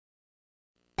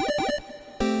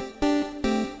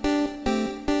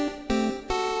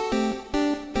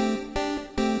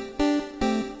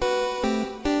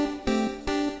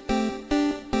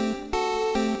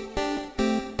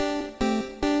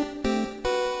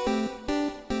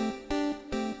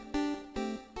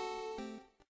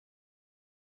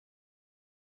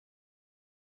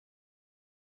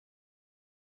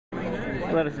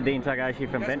Hello, this is Dean Takahashi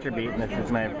from VentureBeat, and this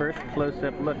is my first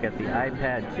close-up look at the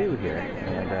iPad 2 here.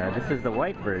 And this is the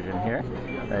white version here.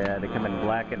 They come in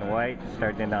black and white,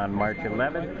 starting on March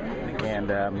 11th. And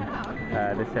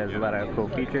this has a lot of cool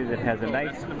features. It has a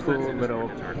nice, cool little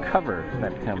cover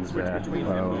that comes with this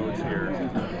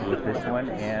one.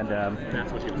 And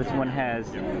this one has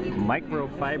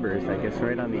microfibers, I guess,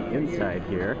 right on the inside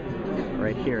here,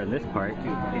 right here in this part.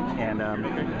 And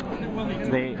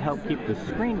they help keep the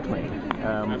screen clean.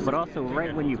 But also,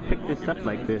 right when you pick this up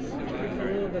like this,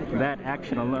 that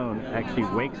action alone actually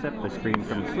wakes up the screen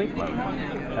from sleep mode.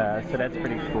 So that's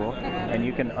pretty cool. And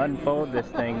you can unfold this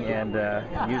thing and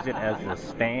use it as a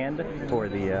stand for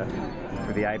the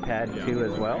iPad 2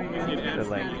 as well. So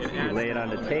like, you lay it on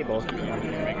the table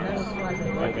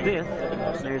like this,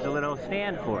 there's a little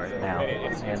stand for it now.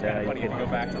 And you can go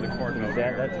back to the cord use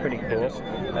that. That's pretty cool.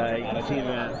 You can see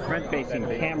the front-facing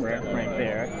camera right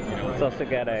there. It's also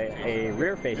got a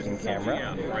rear-facing camera.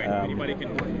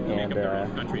 And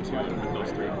that's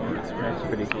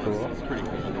pretty cool.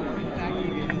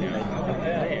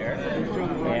 There.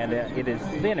 And it is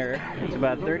thinner. It's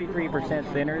about 33%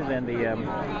 thinner than the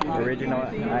original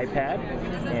iPad,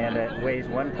 and it weighs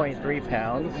 1.3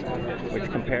 pounds, which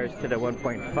compares to the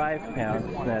 1.5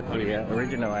 pounds that the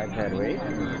original iPad weighed.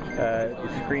 The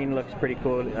screen looks pretty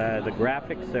cool. The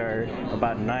graphics are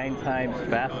about 9 times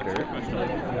faster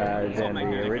than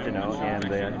the original, and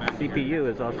the CPU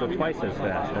is also twice as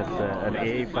fast. That's an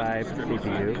A5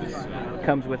 CPU.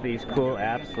 Comes with these cool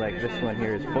apps, like this one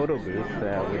here is Photo Booth,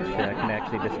 which can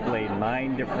actually display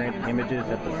 9 different images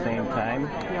at the same time,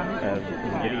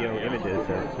 video images.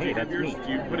 So hey, that's neat.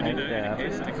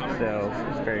 So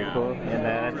it's very cool. And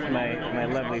that's my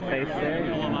lovely face there.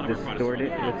 You can distort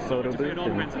it with Photo Booth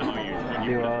and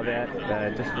do all that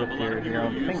just with your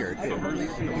own finger too.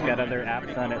 It's got other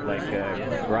apps on it like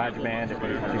GarageBand, if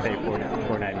you pay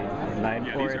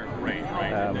 $4.99 for it.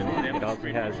 It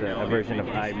also has a version of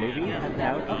iMovie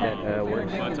out that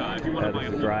works. This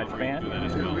is GarageBand.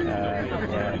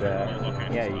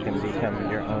 Yeah, you can become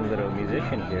your own little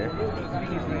musician here.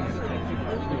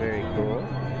 Very cool.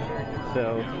 So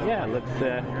yeah, it looks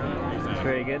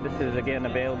very good. This is again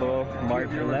available March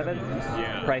 11th.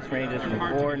 Price ranges from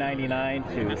 $4.99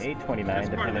 to $8.29,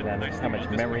 depending on how much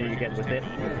memory you get with it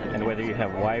and whether you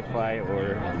have Wi-Fi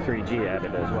or 3G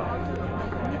added as well.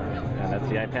 And that's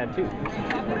the iPad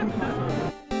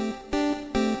 2.